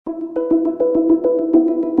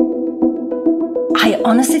I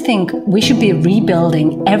honestly think we should be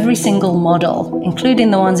rebuilding every single model,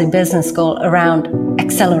 including the ones in business school, around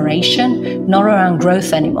acceleration, not around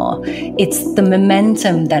growth anymore. It's the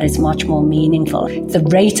momentum that is much more meaningful. It's the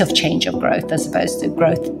rate of change of growth as opposed to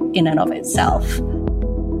growth in and of itself.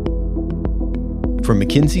 From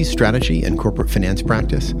McKinsey's strategy and corporate finance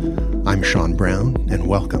practice, I'm Sean Brown, and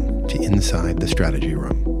welcome to Inside the Strategy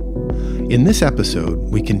Room. In this episode,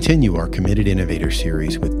 we continue our Committed Innovator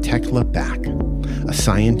series with Tekla Bak, a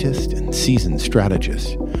scientist and seasoned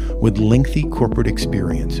strategist with lengthy corporate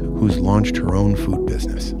experience who's launched her own food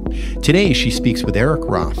business. Today, she speaks with Eric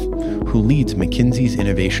Roth, who leads McKinsey's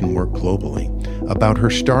innovation work globally, about her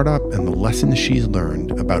startup and the lessons she's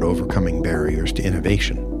learned about overcoming barriers to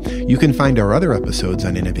innovation. You can find our other episodes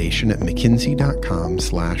on innovation at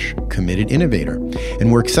mckinsey.com/committed innovator.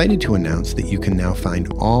 And we're excited to announce that you can now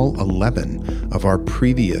find all 11 of our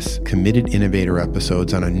previous Committed Innovator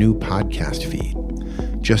episodes on a new podcast feed.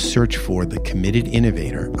 Just search for The Committed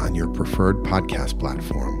Innovator on your preferred podcast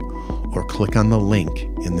platform or click on the link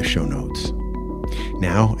in the show notes.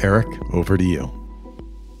 Now, Eric, over to you.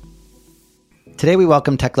 Today we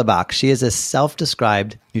welcome Tekla Bak. She is a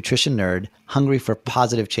self-described nutrition nerd hungry for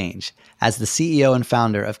positive change. As the CEO and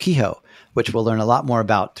founder of Kehoe, which we'll learn a lot more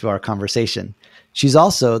about through our conversation. She's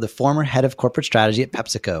also the former head of corporate strategy at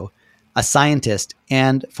PepsiCo, a scientist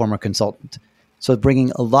and former consultant. So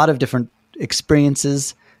bringing a lot of different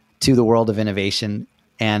experiences to the world of innovation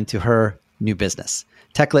and to her new business.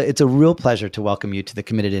 Tekla, it's a real pleasure to welcome you to the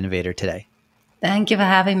Committed Innovator today. Thank you for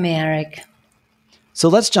having me, Eric. So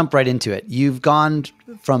let's jump right into it. You've gone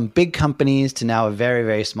from big companies to now a very,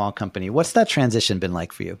 very small company. What's that transition been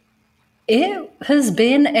like for you? It has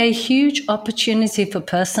been a huge opportunity for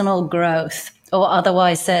personal growth, or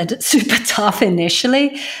otherwise said, super tough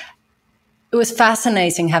initially. It was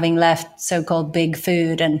fascinating having left so-called big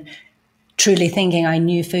food and truly thinking I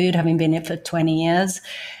knew food, having been in it for 20 years.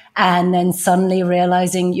 And then suddenly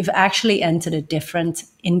realizing you've actually entered a different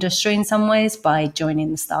industry in some ways by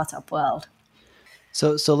joining the startup world.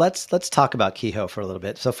 So let's talk about Kehoe for a little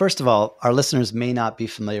bit. So first of all, our listeners may not be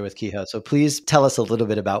familiar with Kehoe. So please tell us a little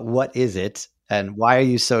bit about what is it and why are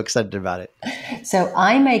you so excited about it? So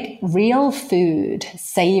I make real food,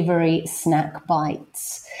 savory snack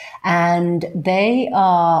bites. And they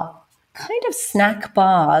are kind of snack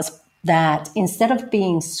bars that instead of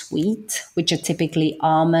being sweet, which are typically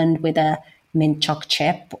almond with a mint choc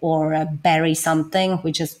chip or a berry something,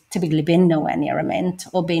 which has typically been nowhere near a mint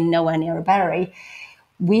or been nowhere near a berry,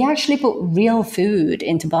 we actually put real food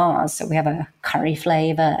into bars. So we have a curry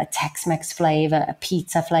flavor, a Tex-Mex flavor, a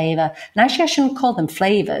pizza flavor. And actually, I shouldn't call them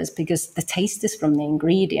flavors because the taste is from the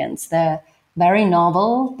ingredients. They're very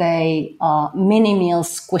novel. They are mini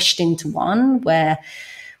meals squished into one where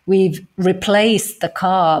we've replaced the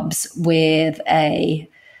carbs with a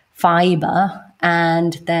fiber.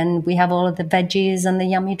 And then we have all of the veggies and the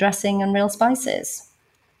yummy dressing and real spices.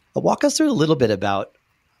 Walk us through a little bit about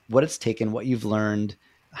what it's taken, what you've learned.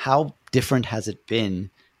 How different has it been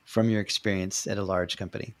from your experience at a large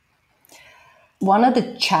company? One of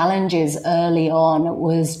the challenges early on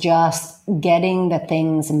was just getting the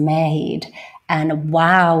things made. And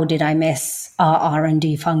wow, did I miss our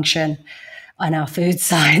R&D function and our food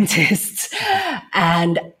scientists.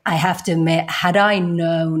 And I have to admit, had I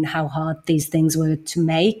known how hard these things were to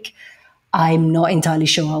make, I'm not entirely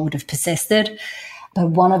sure I would have persisted.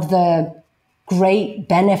 But one of the great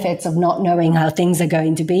benefits of not knowing how things are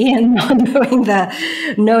going to be and not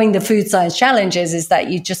knowing the food science challenges is that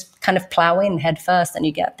you just kind of plow in head first and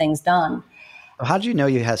you get things done. How did you know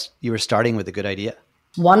you were starting with a good idea?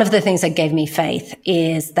 One of the things that gave me faith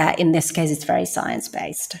is that in this case, it's very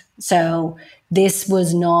science-based. So this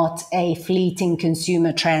was not a fleeting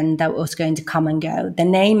consumer trend that was going to come and go. The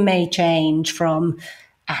name may change from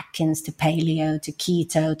Atkins to paleo to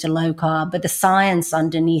keto to low carb, but the science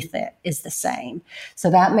underneath it is the same. So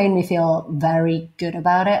that made me feel very good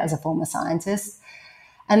about it as a former scientist.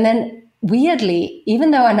 And then weirdly,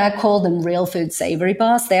 even though I now call them real food savory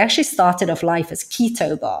bars, they actually started off life as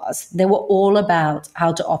keto bars. They were all about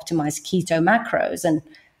how to optimize keto macros. And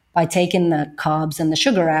by taking the carbs and the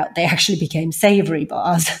sugar out, they actually became savory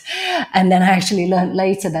bars. And then I actually learned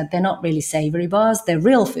later that they're not really savory bars, they're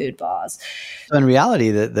real food bars. So in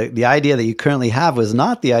reality, the idea that you currently have was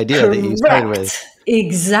not the idea that you started with.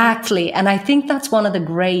 Exactly. And I think that's one of the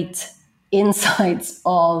great insights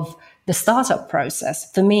of the startup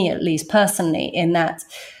process, for me at least personally, in that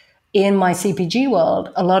in my CPG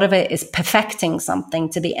world, a lot of it is perfecting something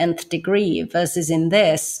to the nth degree versus in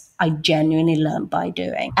this, I genuinely learned by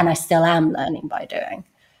doing, and I still am learning by doing.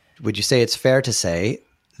 Would you say it's fair to say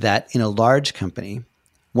that in a large company,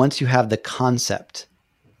 once you have the concept,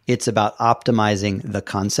 it's about optimizing the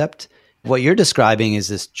concept. What you're describing is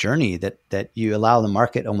this journey that you allow the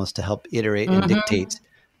market almost to help iterate and dictate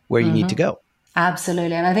where you need to go.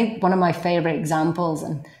 Absolutely. And I think one of my favorite examples,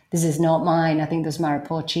 and this is not mine, I think there's Mario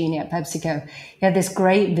Porcini at PepsiCo. He had this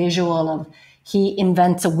great visual of he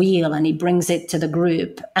invents a wheel and he brings it to the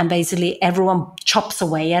group, and basically everyone chops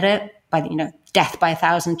away at it by, death by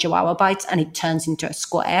 1,000 Chihuahua bites, and it turns into a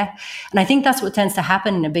square. And I think that's what tends to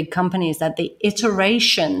happen in a big company, is that the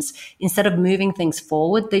iterations, instead of moving things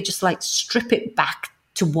forward, they just like strip it back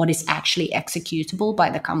to what is actually executable by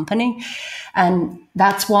the company. And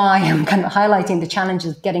that's why I'm kind of highlighting the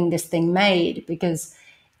challenges of getting this thing made, because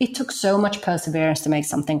it took so much perseverance to make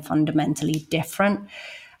something fundamentally different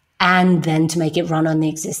and then to make it run on the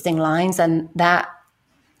existing lines. And that,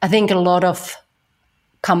 I think a lot of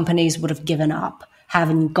companies would have given up,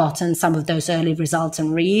 having gotten some of those early results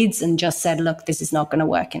and reads, and just said, look, this is not going to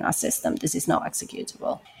work in our system. This is not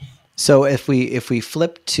executable. So if we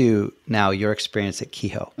flip to now your experience at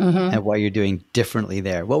Kehoe and what you're doing differently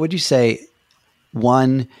there, what would you say,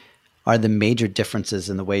 one, are the major differences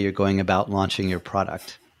in the way you're going about launching your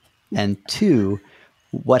product? And two,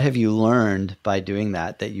 what have you learned by doing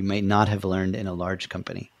that you may not have learned in a large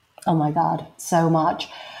company? Oh my God, so much.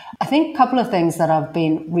 I think a couple of things that have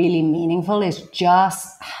been really meaningful is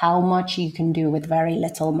just how much you can do with very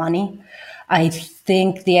little money. I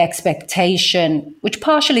think the expectation, which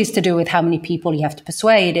partially is to do with how many people you have to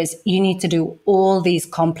persuade, is you need to do all these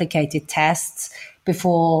complicated tests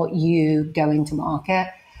before you go into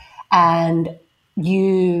market. And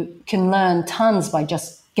you can learn tons by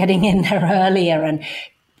just getting in there earlier and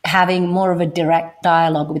having more of a direct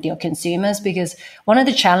dialogue with your consumers. Because one of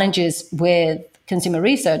the challenges with consumer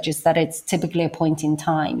research is that it's typically a point in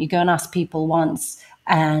time. You go and ask people once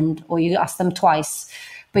or you ask them twice,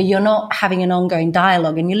 but you're not having an ongoing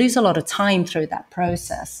dialogue, and you lose a lot of time through that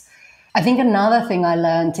process. I think another thing I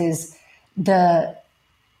learned is the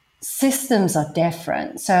systems are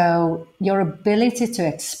different. So your ability to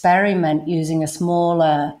experiment using a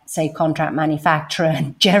smaller, say, contract manufacturer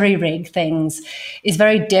and jerry-rig things is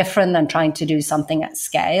very different than trying to do something at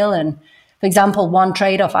scale. And for example, one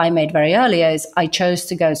trade-off I made very early is I chose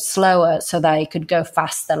to go slower so that I could go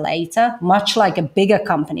faster later, much like a bigger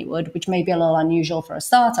company would, which may be a little unusual for a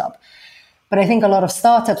startup. But I think a lot of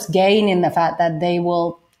startups gain in the fact that they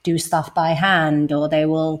will do stuff by hand, or they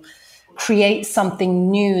will create something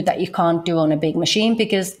new that you can't do on a big machine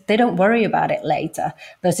because they don't worry about it later.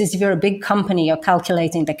 Versus if you're a big company, you're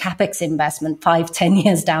calculating the CapEx investment 5-10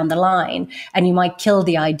 years down the line, and you might kill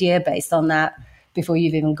the idea based on that before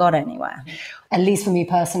you've even got anywhere. At least for me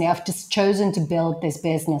personally, I've just chosen to build this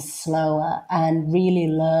business slower and really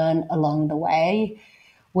learn along the way,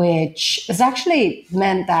 which has actually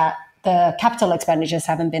meant that the capital expenditures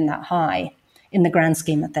haven't been that high in the grand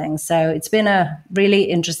scheme of things. So it's been a really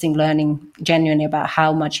interesting learning genuinely about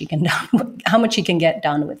how much you can get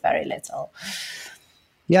done with very little.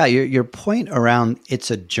 Yeah, your point around it's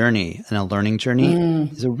a journey and a learning journey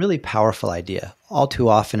is a really powerful idea. All too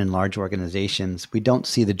often in large organizations, we don't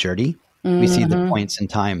see the journey. We see the points in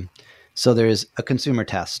time. So there's a consumer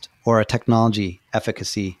test or a technology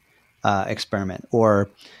efficacy experiment or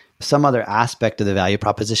some other aspect of the value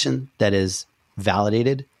proposition that is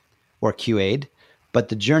validated or QA'd, but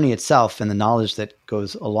the journey itself and the knowledge that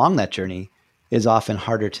goes along that journey is often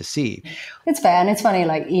harder to see. It's fair. And it's funny,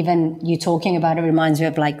 like even you talking about it reminds me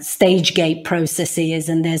of like stage gate processes,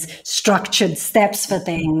 and there's structured steps for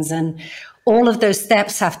things. And all of those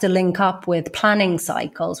steps have to link up with planning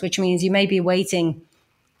cycles, which means you may be waiting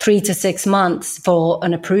 3 to 6 months for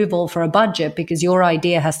an approval for a budget because your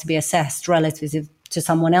idea has to be assessed relative to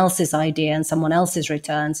someone else's idea and someone else's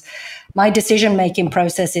returns. My decision-making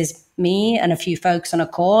process is me and a few folks on a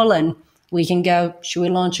call, and we can go, should we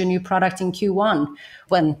launch a new product in Q1?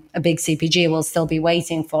 When a big CPG will still be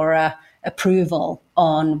waiting for approval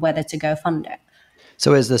on whether to go fund it.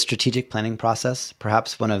 So is the strategic planning process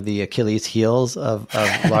perhaps one of the Achilles heels of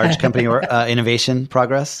large company or innovation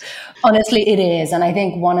progress? Honestly, it is. And I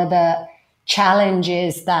think one of the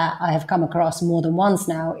challenges that I have come across more than once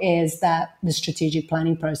now is that the strategic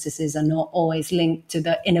planning processes are not always linked to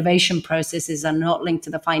the innovation processes, are not linked to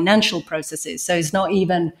the financial processes. So it's not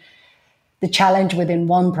even the challenge within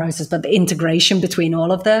one process, but the integration between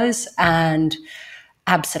all of those. And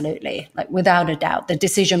absolutely, like without a doubt, the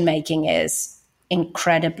decision-making is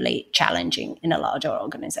incredibly challenging in a larger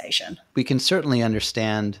organization. We can certainly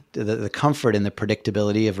understand the comfort in the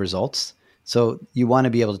predictability of results. So you want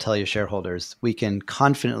to be able to tell your shareholders, we can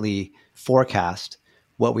confidently forecast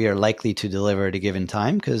what we are likely to deliver at a given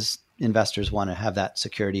time because investors want to have that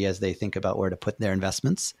security as they think about where to put their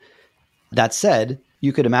investments. That said,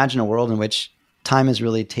 you could imagine a world in which time is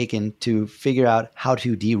really taken to figure out how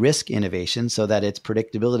to de-risk innovation so that its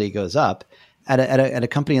predictability goes up. At a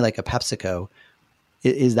company like a PepsiCo,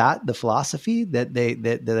 is that the philosophy that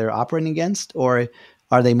they're operating against, or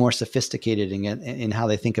are they more sophisticated in how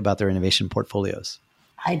they think about their innovation portfolios?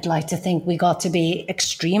 I'd like to think we got to be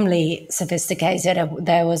extremely sophisticated.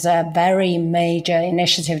 There was a very major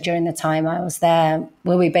initiative during the time I was there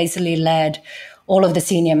where we basically led all of the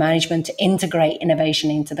senior management to integrate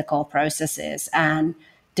innovation into the core processes and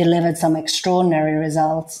delivered some extraordinary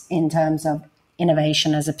results in terms of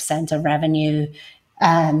innovation as a percent of revenue,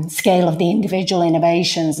 scale of the individual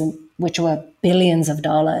innovations, which were billions of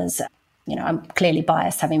dollars. I'm clearly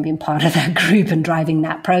biased having been part of that group and driving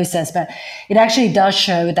that process, but it actually does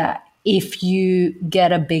show that if you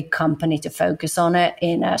get a big company to focus on it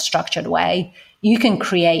in a structured way, you can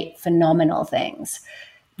create phenomenal things.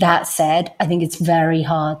 That said, I think it's very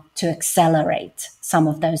hard to accelerate some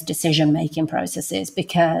of those decision-making processes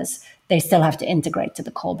because they still have to integrate to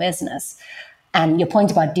the core business. And your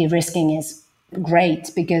point about de-risking is great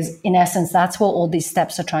because in essence, that's what all these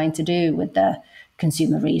steps are trying to do with the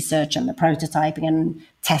consumer research and the prototyping and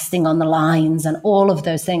testing on the lines and all of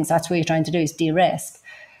those things. That's what you're trying to do is de-risk.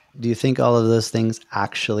 Do you think all of those things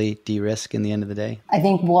actually de-risk in the end of the day? I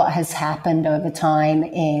think what has happened over time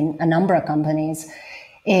in a number of companies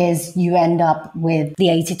is you end up with the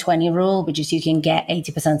 80-20 rule, which is you can get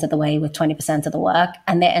 80% of the way with 20% of the work.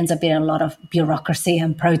 And there ends up being a lot of bureaucracy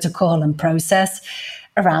and protocol and process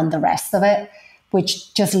around the rest of it,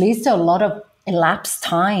 which just leads to a lot of elapsed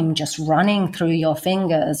time just running through your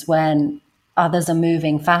fingers when others are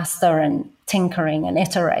moving faster and tinkering and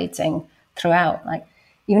iterating throughout. Like,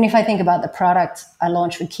 even if I think about the product I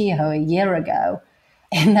launched with Kehoe a year ago,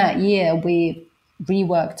 in that year, we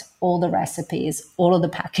reworked all the recipes, all of the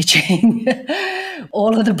packaging,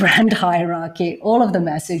 all of the brand hierarchy, all of the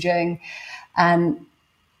messaging. And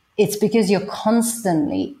it's because you're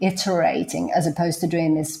constantly iterating as opposed to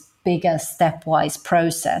doing this bigger stepwise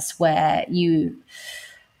process where you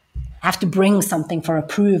have to bring something for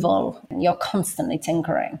approval and you're constantly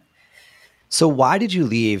tinkering. So why did you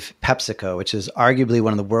leave PepsiCo, which is arguably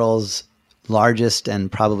one of the world's largest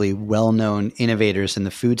and probably well-known innovators in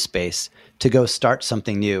the food space, to go start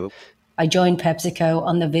something new? I joined PepsiCo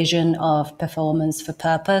on the vision of performance for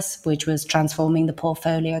purpose, which was transforming the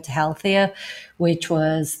portfolio to healthier, which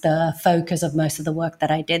was the focus of most of the work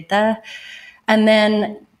that I did there. And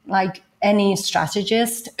then, like any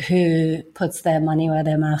strategist who puts their money where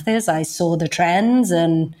their mouth is, I saw the trends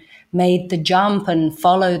and made the jump and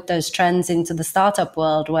followed those trends into the startup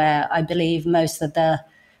world, where I believe most of the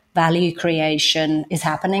value creation is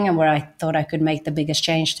happening and where I thought I could make the biggest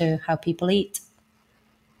change to how people eat.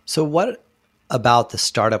 So what about the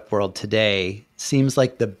startup world today seems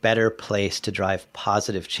like the better place to drive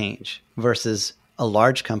positive change versus a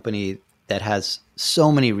large company that has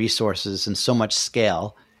so many resources and so much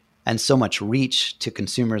scale and so much reach to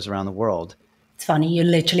consumers around the world? It's funny, you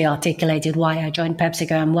literally articulated why I joined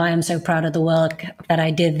PepsiCo and why I'm so proud of the work that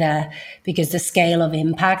I did there, because the scale of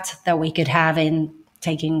impact that we could have in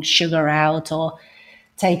taking sugar out or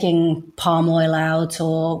taking palm oil out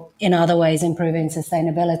or in other ways improving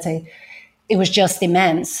sustainability, it was just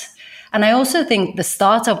immense. And I also think the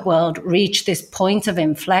startup world reached this point of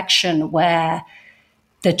inflection where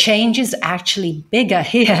the change is actually bigger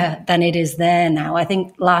here than it is there now. I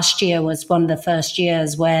think last year was one of the first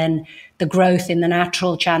years when the growth in the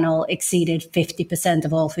natural channel exceeded 50%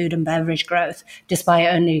 of all food and beverage growth, despite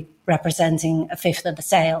only representing a fifth of the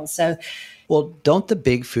sales. So, well, don't the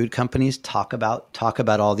big food companies talk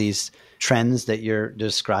about all these trends that you're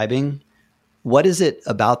describing? What is it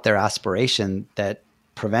about their aspiration that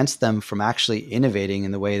prevents them from actually innovating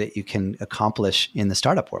in the way that you can accomplish in the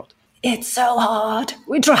startup world? It's so hard.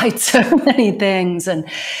 We tried so many things. And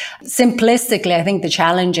simplistically, I think the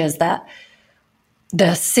challenge is that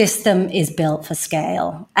the system is built for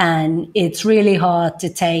scale. And it's really hard to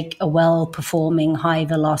take a well-performing,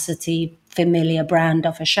 high-velocity, familiar brand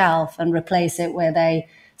off a shelf and replace it with a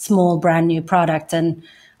small, brand new product. And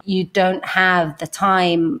you don't have the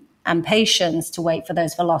time and patience to wait for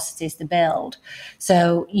those velocities to build.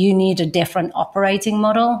 So you need a different operating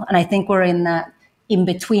model. And I think we're in that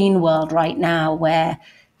in-between world right now where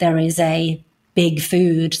there is a big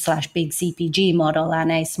food / big CPG model and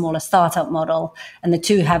a smaller startup model, and the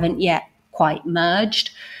two haven't yet quite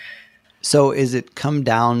merged. So is it come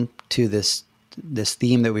down to this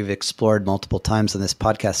theme that we've explored multiple times in this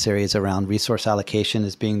podcast series around resource allocation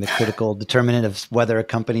as being the critical determinant of whether a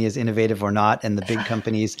company is innovative or not, and the big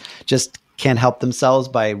companies just can't help themselves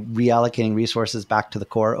by reallocating resources back to the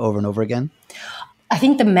core over and over again? I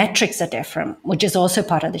think the metrics are different, which is also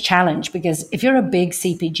part of the challenge, because if you're a big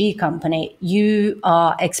CPG company, you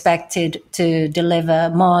are expected to deliver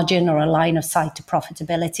margin or a line of sight to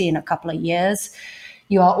profitability in a couple of years.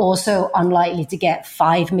 You are also unlikely to get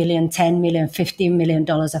 $5 million, $10 million, $15 million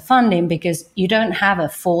of funding because you don't have a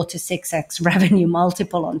 4 to 6x revenue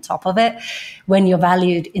multiple on top of it when you're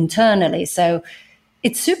valued internally. So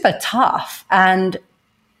it's super tough. And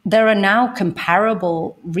there are now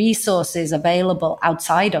comparable resources available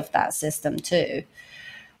outside of that system too.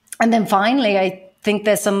 And then finally, I think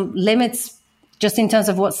there's some limits just in terms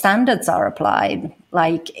of what standards are applied.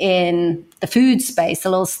 Like in the food space, the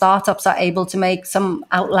little startups are able to make some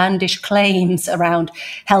outlandish claims around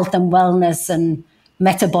health and wellness and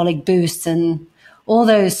metabolic boosts and all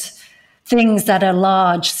those things that a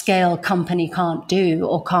large scale company can't do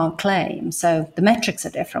or can't claim. So the metrics are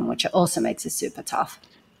different, which also makes it super tough.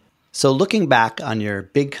 So looking back on your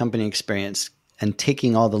big company experience and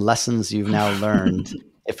taking all the lessons you've now learned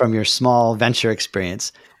from your small venture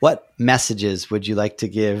experience, what messages would you like to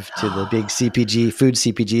give to the big CPG, food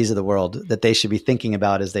CPGs of the world that they should be thinking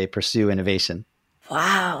about as they pursue innovation?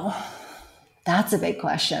 Wow, that's a big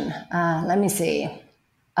question. Let me see.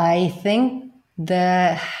 I think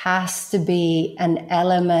there has to be an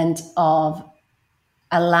element of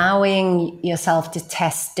allowing yourself to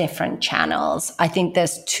test different channels. I think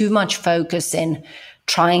there's too much focus in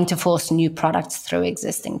trying to force new products through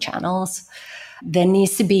existing channels. There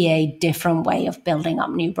needs to be a different way of building up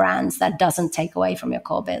new brands that doesn't take away from your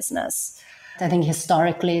core business. I think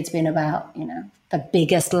historically it's been about, the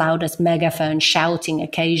biggest, loudest megaphone shouting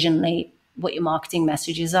occasionally what your marketing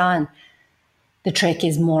messages are. And the trick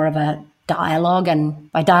is more of a dialogue.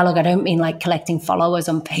 And by dialogue, I don't mean like collecting followers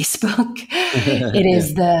on Facebook. It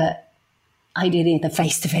is ideally the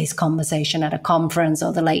face-to-face conversation at a conference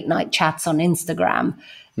or the late night chats on Instagram.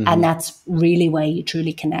 Mm-hmm. And that's really where you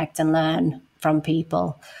truly connect and learn from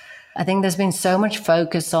people. I think there's been so much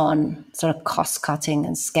focus on sort of cost cutting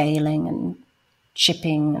and scaling and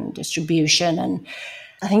shipping and distribution. And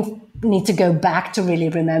I think we need to go back to really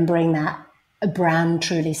remembering that a brand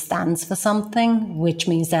truly stands for something, which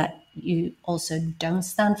means that you also don't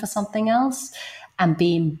stand for something else, and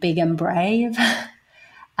being big and brave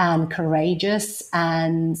and courageous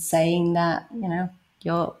and saying that,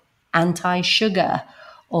 you're anti-sugar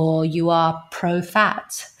or you are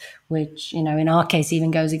pro-fat, which, in our case,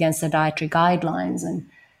 even goes against the dietary guidelines, and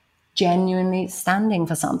genuinely standing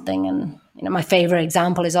for something. And, my favorite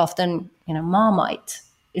example is often, Marmite.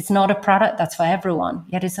 It's not a product that's for everyone,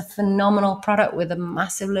 yet it's a phenomenal product with a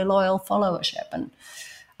massively loyal followership. And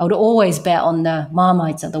I would always bet on the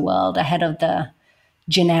Marmites of the world ahead of the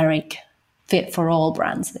generic fit-for-all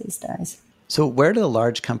brands these days. So where do the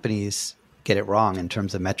large companies get it wrong in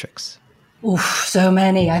terms of metrics? Oof, so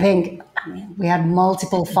many. I think we had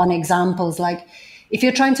multiple fun examples. Like if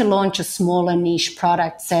you're trying to launch a smaller niche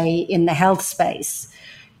product, say in the health space,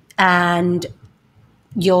 and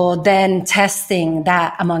you're then testing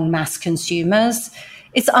that among mass consumers,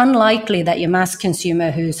 it's unlikely that your mass consumer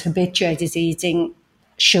who's habituated to eating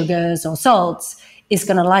sugars or salts is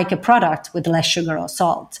going to like a product with less sugar or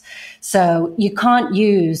salt. So you can't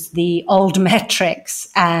use the old metrics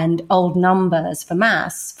and old numbers for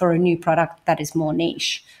mass for a new product that is more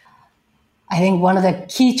niche. I think one of the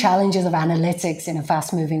key challenges of analytics in a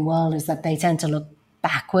fast-moving world is that they tend to look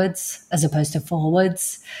backwards as opposed to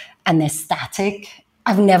forwards, and they're static.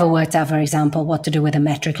 I've never worked out, for example, what to do with a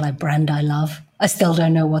metric like brand I love. I still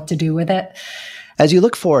don't know what to do with it. As you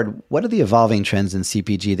look forward, what are the evolving trends in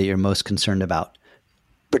CPG that you're most concerned about?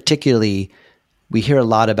 Particularly, we hear a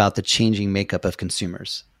lot about the changing makeup of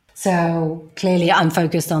consumers. So clearly I'm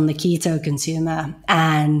focused on the keto consumer,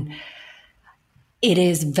 and it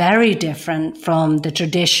is very different from the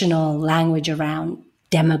traditional language around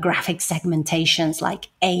demographic segmentations like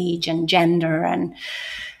age and gender. And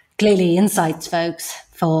clearly insights folks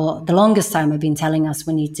for the longest time have been telling us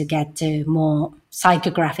we need to get to more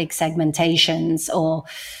psychographic segmentations, or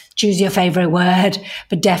choose your favorite word,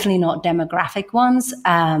 but definitely not demographic ones.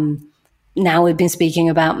 Now we've been speaking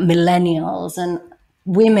about millennials and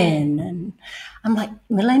women, and I'm like,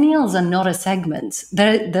 millennials are not a segment.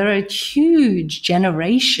 They're a huge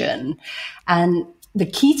generation. And the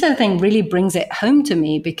keto thing really brings it home to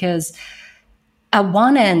me, because at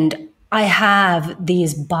one end, I have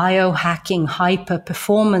these biohacking,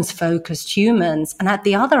 hyper-performance focused humans. And at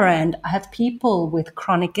the other end, I have people with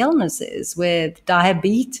chronic illnesses, with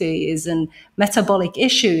diabetes and metabolic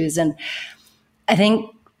issues. And I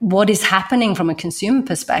think what is happening from a consumer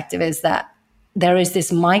perspective is that there is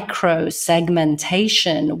this micro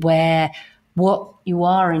segmentation where what you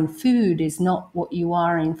are in food is not what you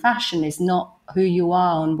are in fashion, is not who you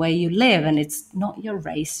are and where you live, and it's not your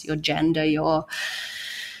race, your gender, your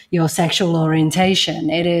sexual orientation.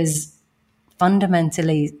 It is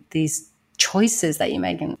fundamentally these choices that you're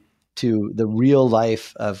making. To the real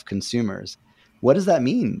life of consumers. What does that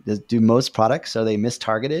mean? Do most products, are they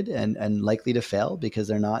mistargeted and likely to fail because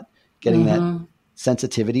they're not getting that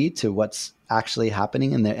sensitivity to what's actually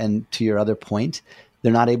happening? And to your other point,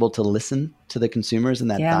 they're not able to listen to the consumers in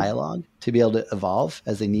that dialogue to be able to evolve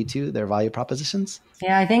as they need to, their value propositions?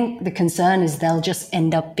 Yeah, I think the concern is they'll just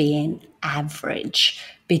end up being average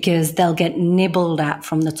because they'll get nibbled at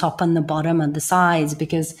from the top and the bottom and the sides,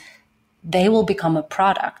 because they will become a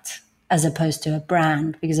product as opposed to a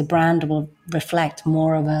brand, because a brand will reflect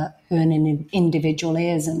more of who an individual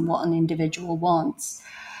is and what an individual wants.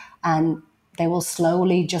 And they will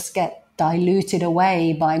slowly just get diluted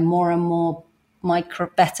away by more and more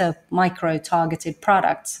better micro-targeted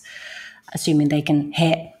products, assuming they can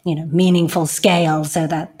hit, meaningful scale so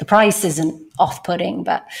that the price isn't off-putting.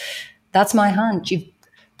 But that's my hunch.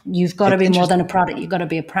 You've got to be more than a product. You've got to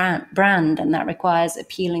be a brand, and that requires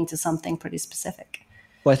appealing to something pretty specific.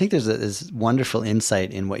 Well, I think there's this wonderful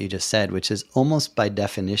insight in what you just said, which is almost by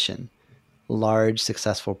definition, large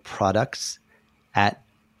successful products at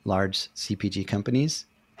large CPG companies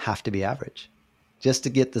have to be average. Just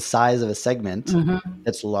to get the size of a segment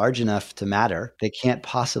that's large enough to matter, they can't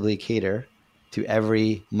possibly cater to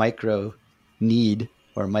every micro need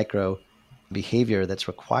or micro behavior that's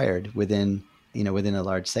required within a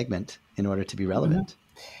large segment in order to be relevant.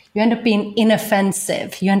 You end up being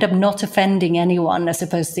inoffensive. You end up not offending anyone as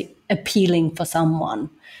opposed to appealing for someone.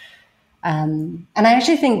 And I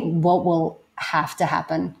actually think what will have to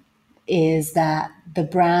happen is that the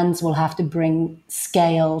brands will have to bring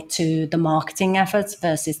scale to the marketing efforts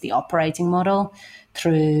versus the operating model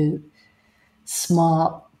through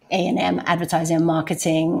smart A&M, advertising and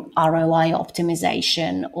marketing, ROI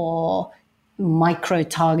optimization, or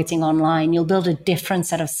micro-targeting online. You'll build a different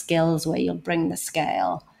set of skills where you'll bring the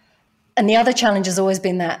scale. And the other challenge has always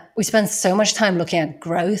been that we spend so much time looking at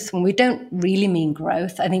growth when we don't really mean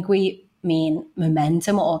growth. I think we mean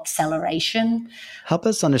momentum or acceleration. Help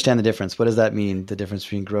us understand the difference. What does that mean, the difference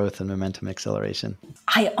between growth and momentum acceleration?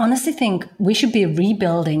 I honestly think we should be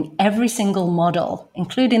rebuilding every single model,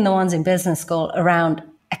 including the ones in business school, around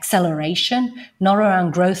acceleration, not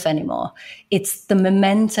around growth anymore. It's the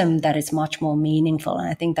momentum that is much more meaningful. And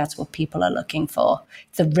I think that's what people are looking for.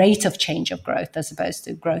 It's the rate of change of growth as opposed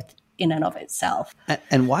to growth in and of itself.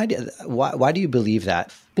 And why do you believe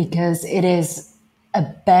that? Because it is a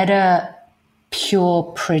better pure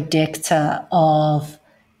predictor of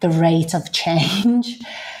the rate of change,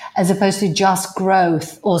 as opposed to just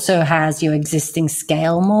growth also has your existing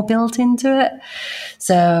scale more built into it.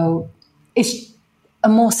 So it's a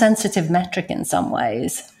more sensitive metric in some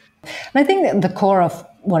ways. And I think that the core of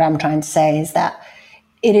what I'm trying to say is that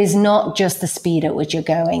it is not just the speed at which you're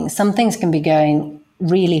going. Some things can be going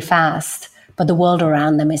really fast, but the world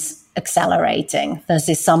around them is accelerating.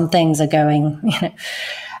 Versus some things are going,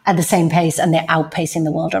 at the same pace and they're outpacing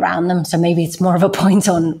the world around them. So maybe it's more of a point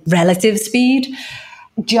on relative speed.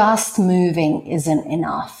 Just moving isn't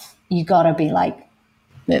enough. You got to be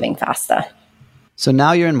moving faster. So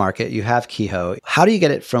now you're in market, you have Kehoe. How do you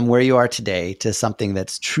get it from where you are today to something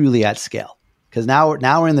that's truly at scale? Because now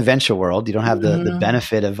we're in the venture world. You don't have the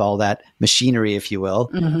benefit of all that machinery, if you will,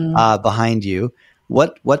 behind you.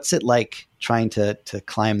 What's it like trying to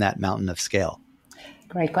climb that mountain of scale?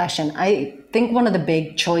 Great question. I think one of the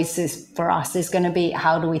big choices for us is going to be,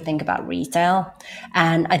 how do we think about retail?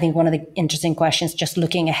 And I think one of the interesting questions, just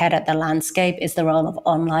looking ahead at the landscape, is the role of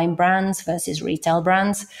online brands versus retail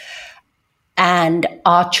brands. And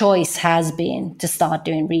our choice has been to start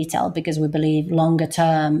doing retail because we believe longer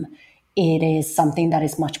term, it is something that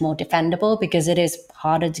is much more defendable because it is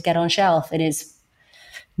harder to get on shelf. It is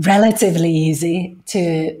relatively easy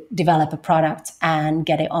to develop a product and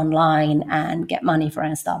get it online and get money for it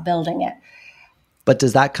and start building it. But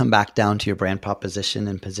does that come back down to your brand proposition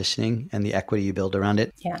and positioning and the equity you build around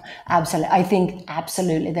it? Yeah, absolutely. I think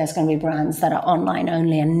absolutely there's going to be brands that are online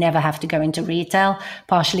only and never have to go into retail,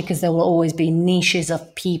 partially because there will always be niches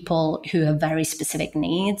of people who have very specific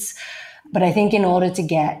needs. But I think in order to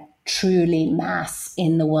get truly mass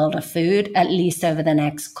in the world of food, at least over the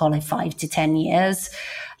next, call it 5 to 10 years,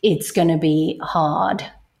 it's going to be hard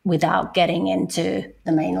without getting into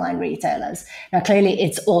the mainline retailers. Now, clearly,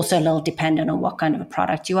 it's also a little dependent on what kind of a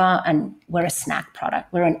product you are, and we're a snack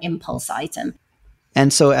product. We're an impulse item.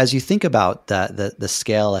 And so as you think about the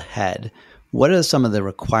scale ahead, what are some of the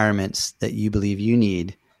requirements that you believe you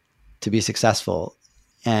need to be successful?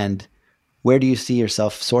 And where do you see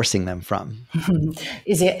yourself sourcing them from?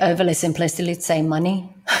 Is it overly simplistically to say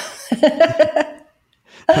money?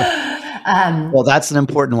 Well, that's an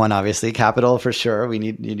important one, obviously. Capital for sure.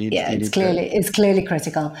 It's clearly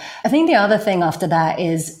critical. I think the other thing after that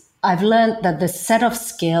is I've learned that the set of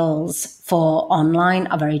skills for online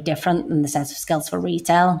are very different than the set of skills for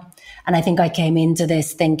retail. And I think I came into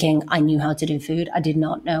this thinking I knew how to do food. I did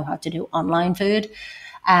not know how to do online food,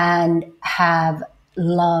 and have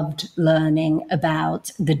loved learning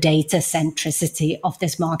about the data centricity of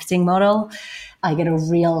this marketing model. I get a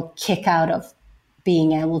real kick out of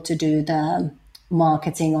being able to do the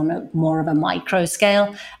marketing on a more of a micro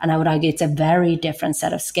scale. And I would argue it's a very different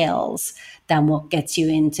set of skills than what gets you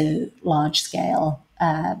into large scale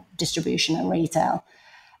distribution and retail.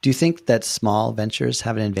 Do you think that small ventures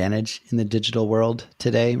have an advantage in the digital world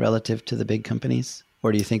today relative to the big companies?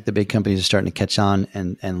 Or do you think the big companies are starting to catch on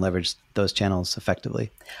and leverage those channels effectively?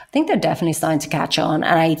 I think they're definitely starting to catch on.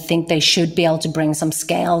 And I think they should be able to bring some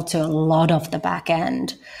scale to a lot of the back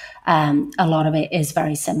end. A lot of it is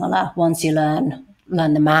very similar once you learn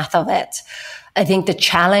the math of it. I think the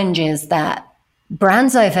challenge is that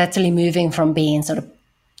brands are effectively moving from being sort of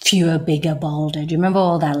fewer, bigger, bolder. Do you remember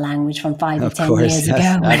all that language from 5 or 10 years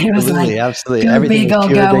ago? When it was like, absolutely. Go Everything big or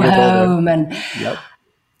fewer, go bigger, home. bolder. And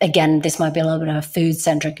again, this might be a little bit of a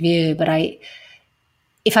food-centric view, but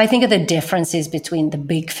if I think of the differences between the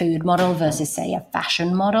big food model versus, say, a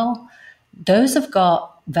fashion model, those have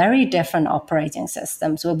got very different operating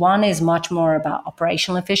systems. So one is much more about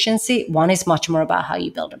operational efficiency. One is much more about how you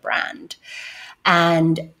build a brand.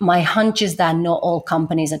 And my hunch is that not all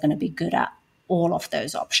companies are going to be good at all of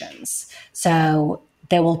those options. So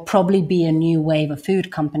there will probably be a new wave of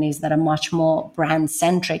food companies that are much more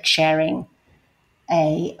brand-centric, sharing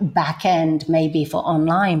a back end maybe for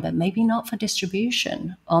online, but maybe not for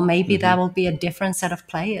distribution. Or maybe that will be a different set of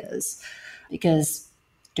players, because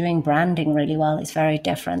doing branding really well is very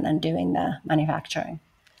different than doing the manufacturing.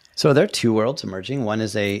 So there are two worlds emerging. One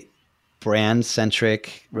is a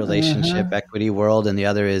brand-centric relationship equity world, and the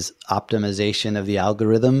other is optimization of the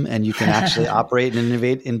algorithm. And you can actually operate and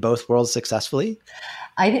innovate in both worlds successfully.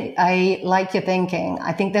 I like your thinking.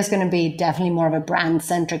 I think there's going to be definitely more of a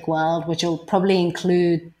brand-centric world, which will probably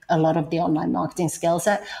include a lot of the online marketing skill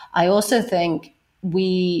set. I also think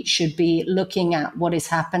we should be looking at what is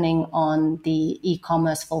happening on the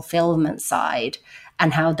e-commerce fulfillment side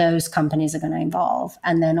and how those companies are going to evolve.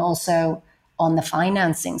 And then also on the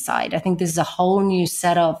financing side, I think this is a whole new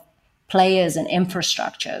set of players and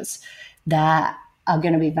infrastructures that are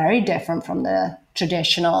going to be very different from the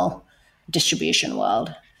traditional distribution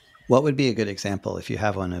world. What would be a good example if you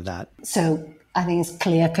have one of that? So I think it's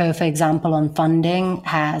Clearco, for example, on funding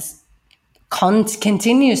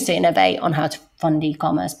continues to innovate on how to fund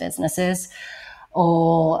e-commerce businesses,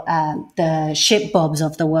 or the ShipBobs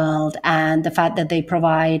of the world, and the fact that they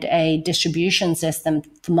provide a distribution system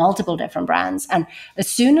for multiple different brands. And as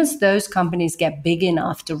soon as those companies get big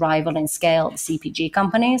enough to rival in scale the CPG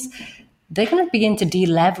companies, they're going to begin to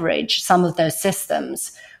deleverage some of those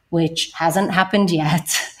systems, which hasn't happened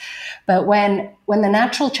yet. But when the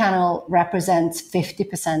natural channel represents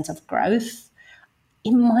 50% of growth,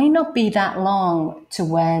 it might not be that long to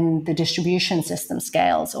when the distribution system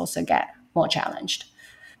scales also get more challenged.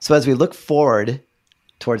 So as we look forward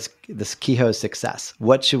towards this Kehoe success,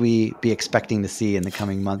 what should we be expecting to see in the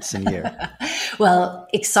coming months and year? Well,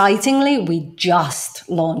 excitingly, we just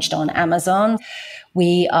launched on Amazon.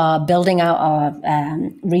 We are building out our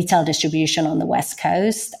retail distribution on the West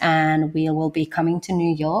Coast, and we will be coming to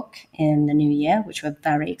New York in the new year, which we're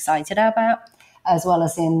very excited about, as well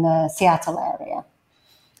as in the Seattle area.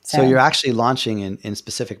 So you're actually launching in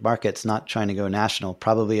specific markets, not trying to go national.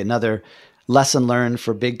 Probably another lesson learned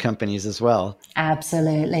for big companies as well.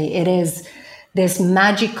 Absolutely. It is this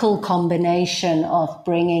magical combination of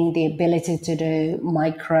bringing the ability to do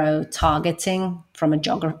micro targeting from a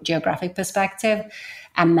geographic perspective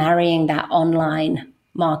and marrying that online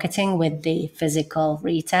marketing with the physical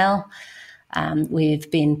retail. We've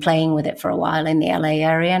been playing with it for a while in the LA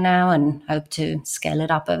area now and hope to scale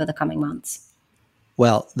it up over the coming months.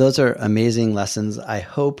 Well, those are amazing lessons. I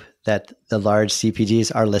hope that the large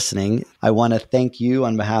CPGs are listening. I want to thank you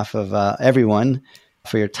on behalf of everyone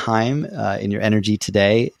for your time and your energy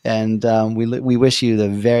today. And we wish you the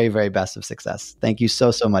very, very best of success. Thank you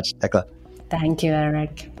so much, Tekla. Thank you,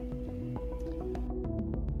 Eric.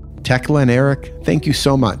 Tekla and Eric, thank you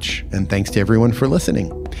so much. And thanks to everyone for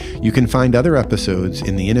listening. You can find other episodes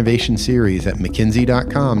in the innovation series at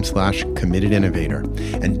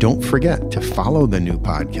mckinsey.com/committedinnovator. And don't forget to follow the new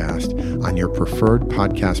podcast on your preferred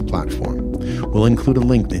podcast platform. We'll include a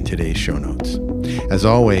link in today's show notes. As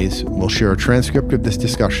always, we'll share a transcript of this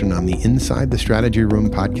discussion on the Inside the Strategy Room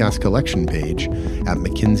podcast collection page at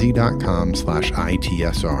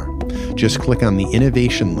mckinsey.com/ITSR. Just click on the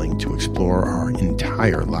innovation link to explore our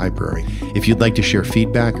entire library. If you'd like to share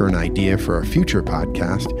feedback or an idea for a future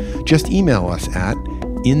podcast, just email us at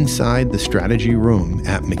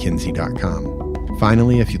insidethestrategyroom@mckinsey.com.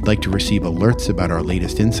 Finally, if you'd like to receive alerts about our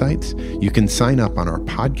latest insights, you can sign up on our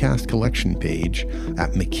podcast collection page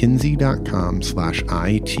at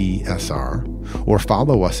mckinsey.com/ITSR, or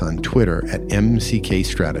follow us on Twitter at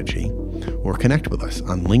MCKStrategy, or connect with us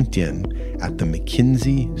on LinkedIn at the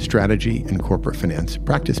McKinsey Strategy and Corporate Finance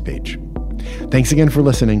practice page. Thanks again for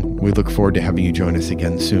listening. We look forward to having you join us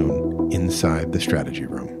again soon inside the Strategy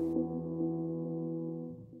Room.